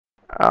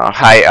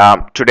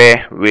Hi,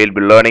 today we'll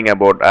be learning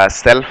about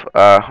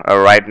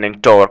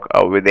self-rightening torque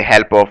with the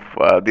help of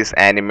this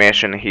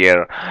animation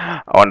here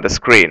on the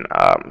screen.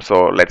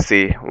 So let's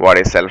see what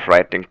is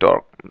self-rightening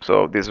torque.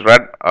 So this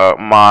red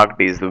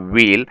marked is the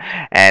wheel,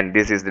 and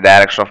this is the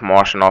direction of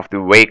motion of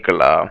the vehicle,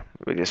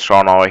 which is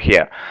shown over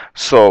here.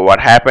 So what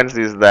happens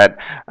is that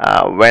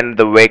when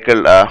the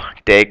vehicle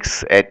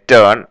takes a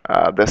turn,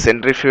 the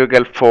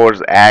centrifugal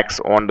force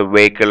acts on the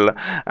vehicle,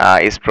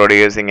 is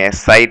producing a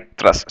side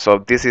thrust.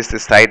 So this is the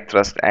side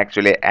thrust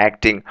actually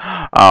acting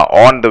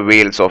on the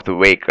wheels of the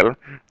vehicle,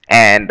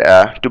 and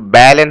to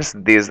balance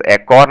this, a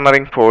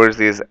cornering force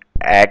is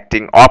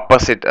acting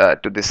opposite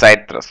to the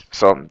side thrust.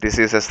 So this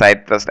is a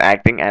side thrust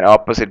acting, and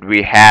opposite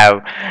we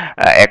have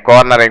a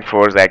cornering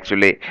force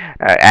actually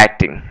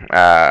acting,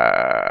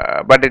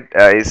 but it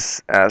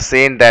is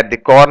seen that the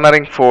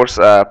cornering force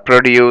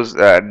produced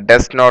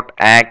does not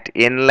act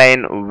in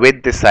line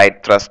with the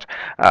side thrust.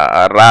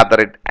 Rather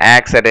it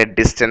acts at a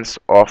distance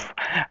of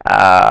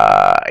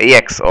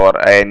x, or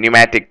a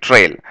pneumatic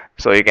trail.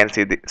 So you can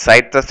see the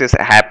side thrust is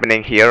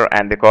happening here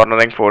and the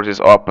cornering force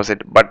is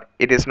opposite, but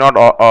it is not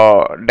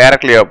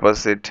directly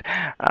opposite.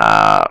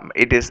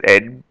 It is a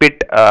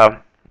bit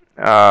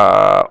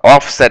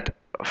offset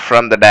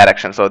from the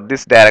direction. So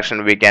this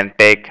direction we can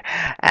take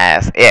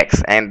as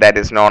x, and that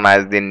is known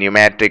as the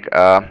pneumatic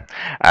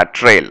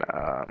trail.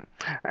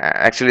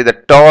 Actually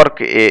the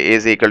torque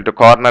is equal to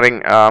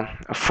cornering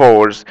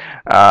force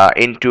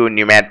into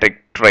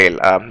pneumatic trail.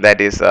 That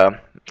is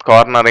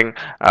cornering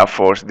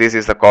force. This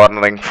is the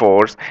cornering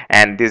force,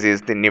 and this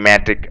is the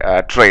pneumatic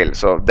trail.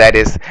 So that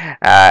is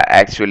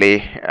actually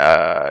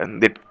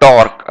the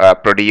torque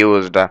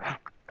produced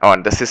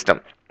on the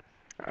system.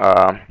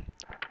 uh,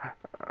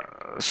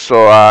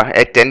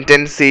 a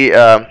tendency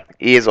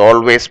is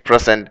always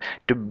present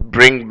to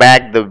bring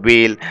back the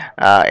wheel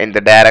in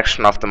the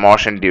direction of the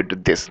motion due to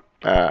this.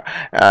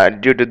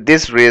 Due to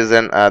this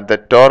reason,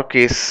 the torque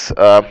is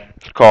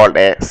called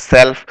a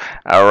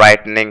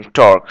self-rightening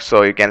torque.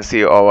 So you can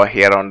see over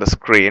here on the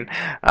screen,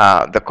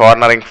 the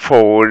cornering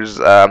force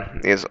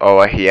is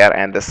over here,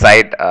 and the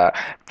side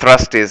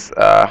thrust is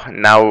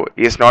now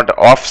is not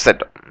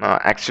offset.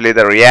 Actually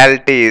the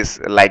reality is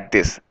like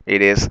this: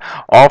 it is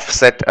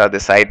offset. The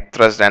side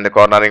thrust and the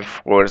cornering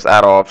force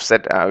are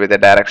offset with the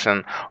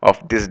direction of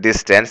this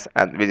distance,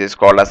 which is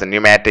called as a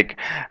pneumatic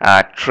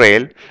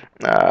trail.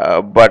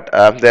 But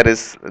there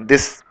is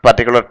this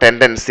particular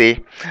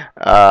tendency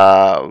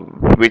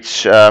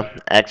which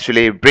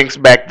actually brings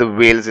back the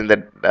wheels in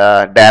the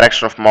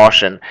direction of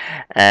motion,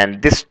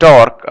 and this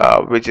torque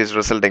which is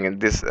resulting in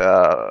this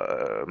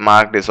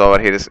marked is over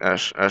here is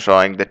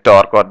showing the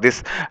torque, or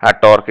this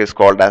torque is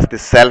called as the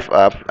self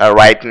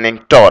rightening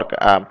torque.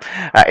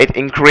 It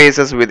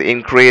increases with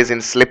increase in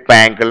slip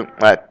angle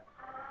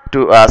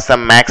to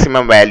some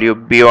maximum value,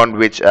 beyond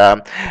which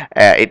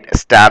it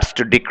starts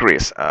to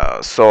decrease.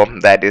 So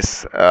that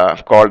is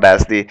called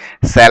as the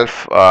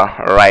self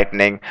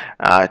rightening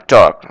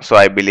torque. So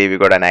I believe you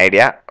got an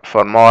idea.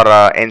 For more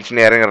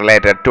engineering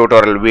related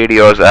tutorial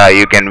videos,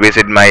 you can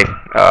visit my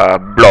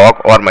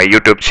blog or my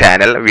YouTube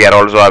channel. We are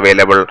also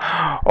available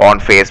on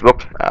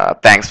Facebook.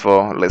 Thanks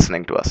for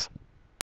listening to us.